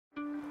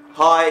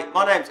Hi,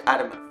 my name's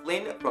Adam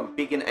Flynn from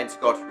Biggin and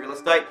Scotch Real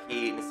Estate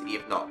here in the City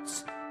of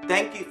Knox.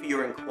 Thank you for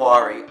your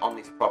inquiry on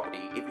this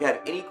property. If you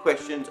have any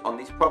questions on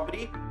this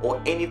property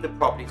or any of the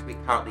properties we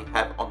currently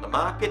have on the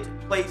market,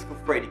 please feel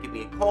free to give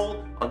me a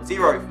call on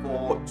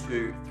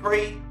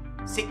 0423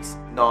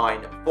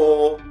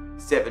 694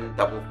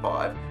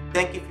 755.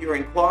 Thank you for your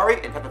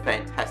inquiry and have a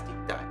fantastic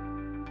day.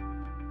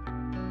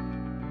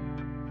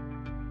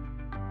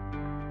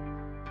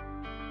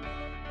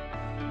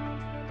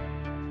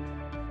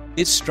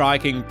 This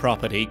striking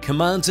property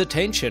commands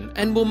attention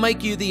and will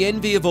make you the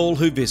envy of all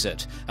who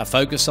visit. A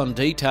focus on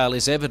detail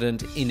is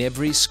evident in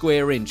every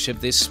square inch of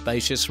this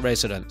spacious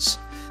residence.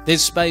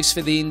 There's space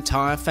for the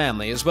entire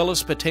family as well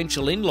as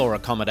potential in-law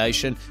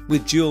accommodation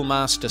with dual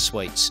master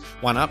suites,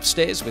 one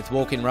upstairs with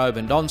walk-in robe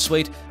and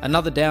ensuite,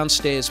 another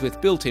downstairs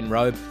with built-in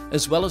robe,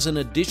 as well as an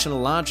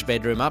additional large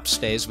bedroom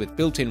upstairs with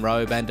built-in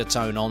robe and its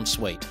own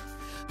ensuite.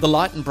 The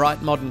light and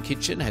bright modern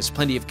kitchen has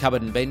plenty of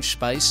cupboard and bench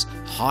space,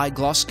 high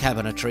gloss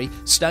cabinetry,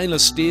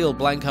 stainless steel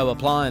Blanco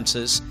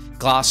appliances,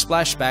 glass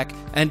splashback,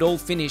 and all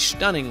finished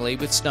stunningly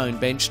with stone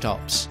bench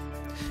tops.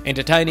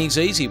 Entertaining's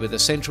easy with a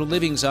central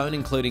living zone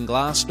including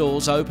glass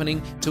doors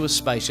opening to a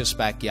spacious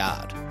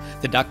backyard.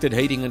 The ducted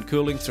heating and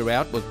cooling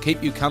throughout will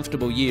keep you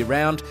comfortable year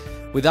round,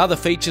 with other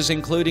features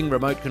including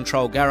remote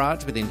control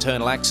garage with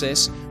internal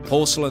access,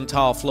 porcelain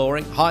tile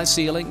flooring, high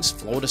ceilings,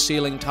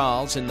 floor-to-ceiling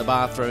tiles in the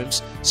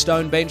bathrooms,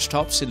 stone bench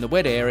tops in the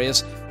wet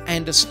areas,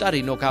 and a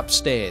study nook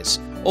upstairs,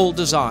 all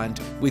designed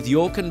with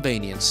your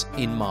convenience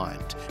in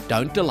mind.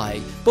 Don't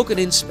delay, book an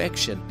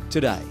inspection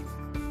today.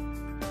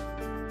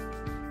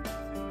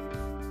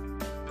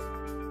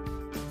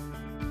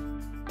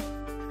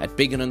 At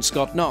Biggin &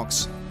 Scott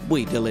Knox,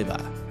 we deliver.